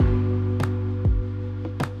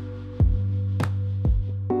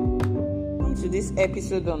this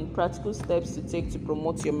episode on practical steps to take to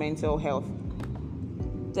promote your mental health.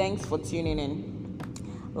 Thanks for tuning in.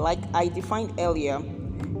 Like I defined earlier,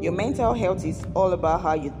 your mental health is all about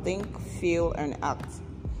how you think, feel, and act.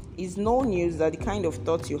 It's no news that the kind of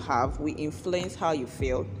thoughts you have will influence how you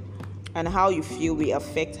feel, and how you feel will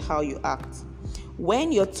affect how you act.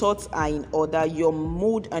 When your thoughts are in order, your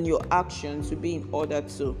mood and your actions will be in order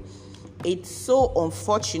too. It's so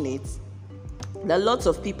unfortunate that lots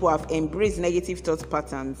of people have embraced negative thought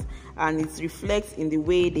patterns, and it reflects in the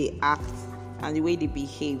way they act and the way they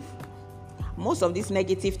behave. Most of these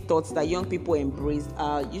negative thoughts that young people embrace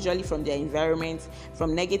are usually from their environment,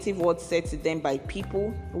 from negative words said to them by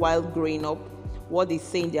people while growing up, what they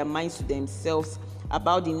say in their minds to themselves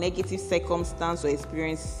about the negative circumstance or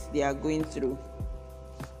experience they are going through.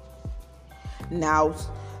 Now,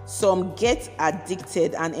 some get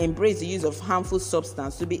addicted and embrace the use of harmful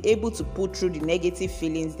substance to be able to put through the negative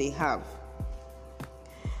feelings they have.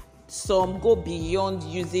 Some go beyond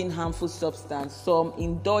using harmful substance. Some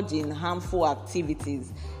indulge in harmful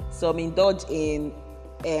activities. Some indulge in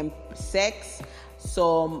sex.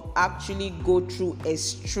 Some actually go through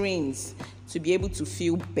extremes to be able to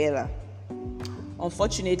feel better.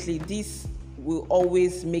 Unfortunately, this will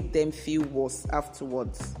always make them feel worse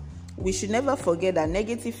afterwards. We should never forget that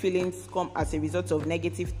negative feelings come as a result of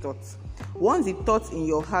negative thoughts. Once the thoughts in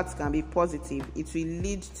your heart can be positive, it will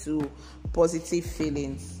lead to positive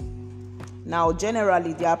feelings. Now,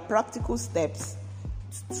 generally, there are practical steps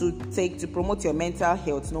to take to promote your mental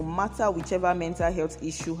health, no matter whichever mental health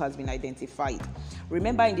issue has been identified.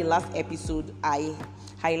 Remember, in the last episode, I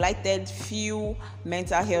highlighted few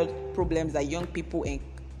mental health problems that young people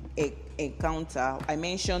encounter. I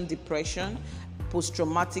mentioned depression,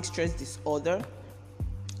 post-traumatic stress disorder.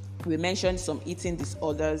 We mentioned some eating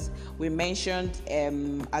disorders. We mentioned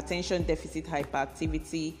attention deficit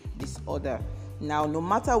hyperactivity disorder. Now, no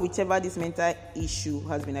matter whichever this mental issue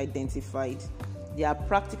has been identified, there are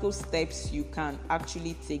practical steps you can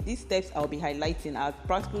actually take. These steps I'll be highlighting as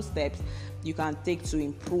practical steps you can take to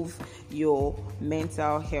improve your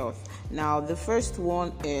mental health. Now, the first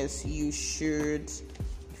one is you should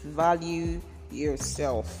value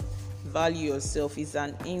yourself. Value yourself is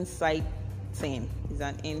an inside thing.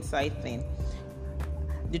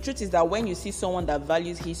 The truth is that when you see someone that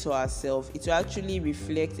values his or herself, it will actually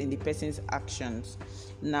reflect in the person's actions.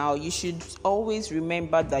 Now, you should always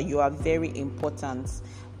remember that you are very important.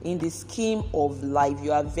 In the scheme of life,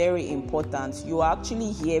 you are very important. You are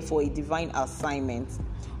actually here for a divine assignment.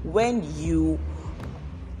 When you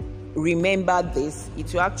remember this,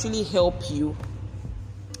 it will actually help you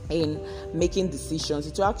in making decisions.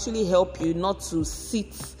 It will actually help you not to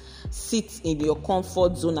sit in your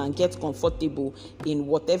comfort zone and get comfortable in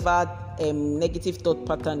whatever negative thought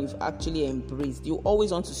pattern you've actually embraced. You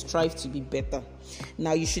always want to strive to be better.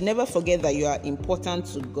 Now, you should never forget that you are important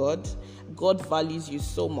to God. God values you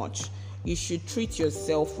so much. You should treat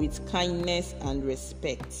yourself with kindness and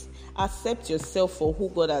respect. Accept yourself for who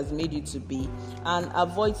God has made you to be, and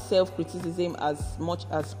avoid self-criticism as much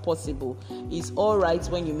as possible. It's all right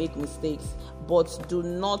when you make mistakes, but do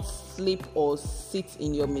not slip or sit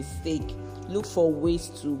in your mistake. Look for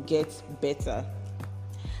ways to get better.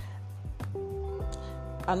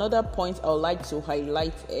 Another point I would like to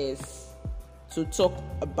highlight is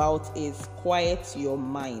quiet your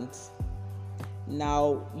mind.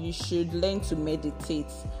 Now, you should learn to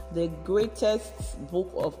meditate. The greatest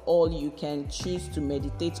book of all you can choose to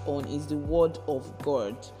meditate on is the Word of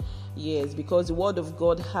God. Yes, because the Word of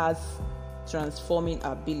God has transforming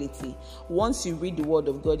ability. Once you read the Word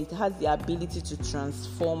of God, it has the ability to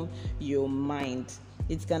transform your mind.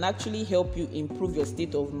 It can actually help you improve your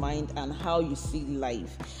state of mind and how you see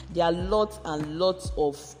life. There are lots and lots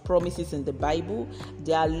of promises in the Bible.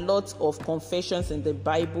 There are lots of confessions in the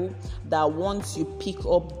Bible that once you pick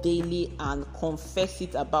up daily and confess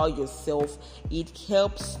it about yourself, it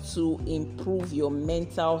helps to improve your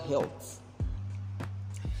mental health.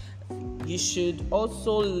 You should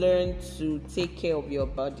also learn to take care of your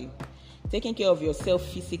body. Taking care of yourself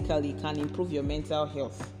physically can improve your mental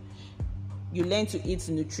health. You learn to eat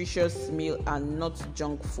nutritious meal and not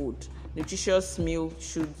junk food. Nutritious meal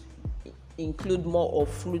should include more of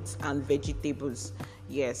fruits and vegetables.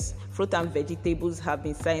 Yes, fruit and vegetables have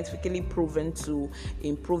been scientifically proven to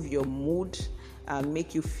improve your mood and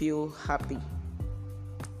make you feel happy.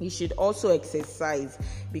 You should also exercise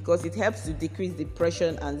because it helps to decrease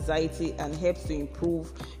depression, anxiety, and helps to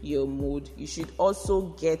improve your mood. You should also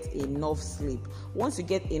get enough sleep. Once you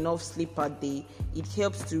get enough sleep per day, it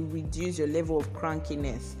helps to reduce your level of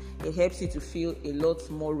crankiness. It helps you to feel a lot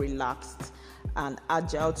more relaxed and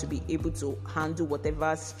agile to be able to handle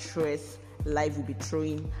whatever stress life will be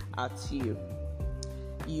throwing at you.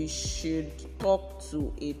 You should talk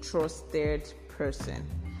to a trusted person.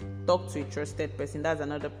 Talk to a trusted person. That's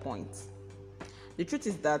another point. The truth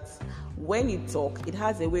is that when you talk, it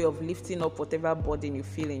has a way of lifting up whatever burden you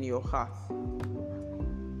feel in your heart.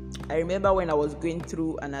 I remember when I was going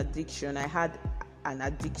through an addiction, I had an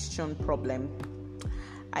addiction problem.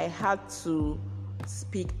 I had to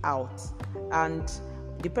speak out, and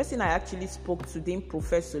the person I actually spoke to didn't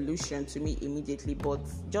profess solution to me immediately, but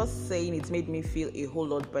just saying it made me feel a whole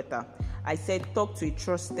lot better. I said, talk to a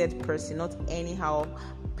trusted person, not anyhow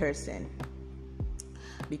person,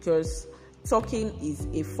 because talking is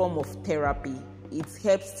a form of therapy. It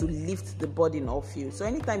helps to lift the burden off you. So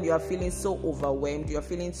anytime you are feeling so overwhelmed, you are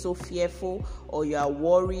feeling so fearful, or you are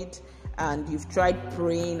worried, and you've tried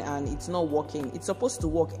praying and it's not working, it's supposed to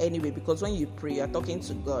work anyway, because when you pray, you're talking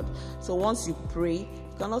to God. So once you pray,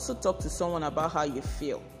 you can also talk to someone about how you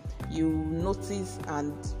feel. You notice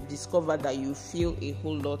and discover that you feel a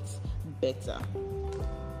whole lot better.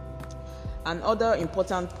 Another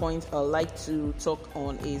important point I'd like to talk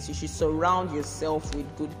on is you should surround yourself with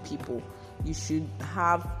good people. You should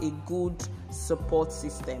have a good support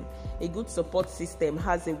system. A good support system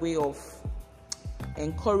has a way of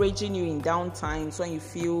encouraging you in down times when you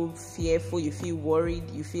feel fearful, you feel worried,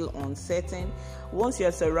 you feel uncertain. Once you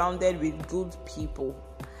are surrounded with good people,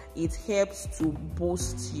 it helps to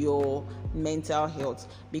boost your mental health,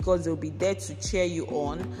 because they'll be there to cheer you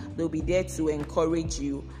on, they'll be there to encourage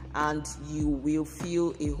you, and you will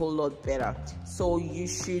feel a whole lot better. So you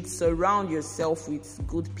should surround yourself with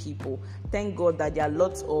good people. Thank God that there are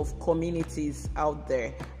lots of communities out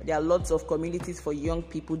there. There are lots of communities for young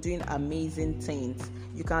people doing amazing things.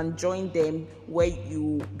 You can join them where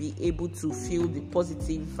you be able to feel the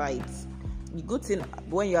positive vibes. The good thing,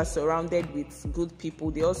 when you are surrounded with good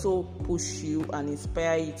people, they also push you and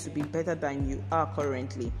inspire you to be better than you are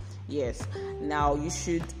currently. Yes. Now, you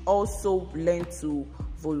should also learn to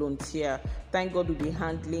volunteer. Thank God we'll be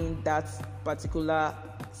handling that particular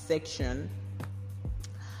section.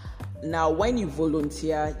 Now, when you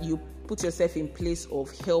volunteer, you put yourself in place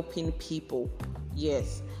of helping people.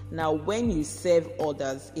 Yes. Now, when you serve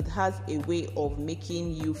others, it has a way of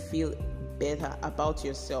making you feel better about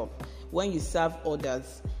yourself. When you serve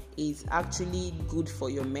others, it's actually good for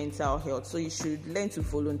your mental health. So you should learn to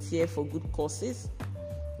volunteer for good causes.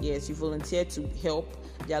 Yes, you volunteer to help.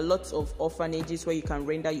 There are lots of orphanages where you can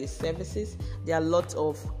render your services. There are lots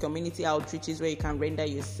of community outreaches where you can render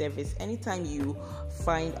your service. Anytime you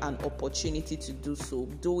find an opportunity to do so,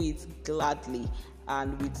 do it gladly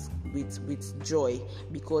and with joy,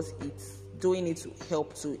 because it's doing it to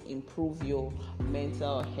help to improve your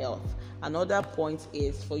mental health. Another point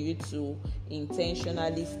is for you to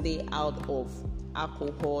intentionally stay out of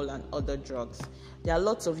alcohol and other drugs. There are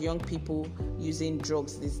lots of young people using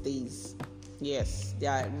drugs these days. Yes, they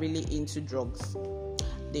are really into drugs.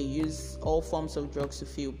 They use all forms of drugs to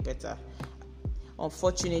feel better.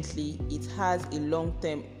 Unfortunately, it has a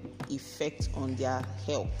long-term effect on their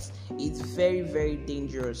health. It's very, very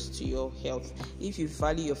dangerous to your health. If you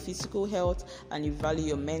value your physical health and you value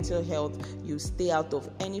your mental health, you stay out of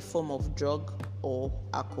any form of drug or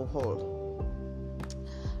alcohol.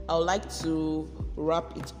 I would like to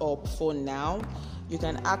wrap it up for now. You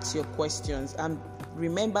can ask your questions, and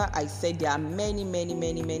remember, I said there are many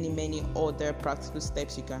other practical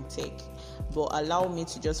steps you can take, but allow me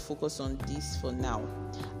to just focus on this for now.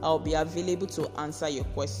 I'll be available to answer your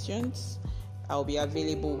questions. I'll be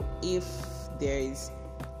available if there is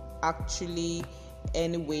actually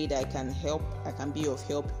any way that I can help. I can be of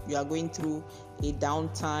help. You are going through a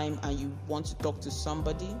downtime and you want to talk to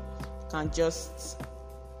somebody, you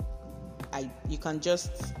can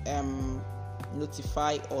just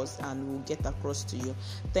notify us and we'll get across to you.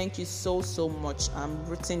 Thank you so much. I'm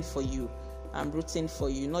rooting for you.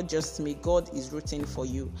 Not just me. God is rooting for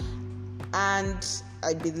you. And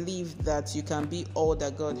I believe that you can be all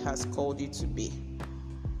that God has called you to be.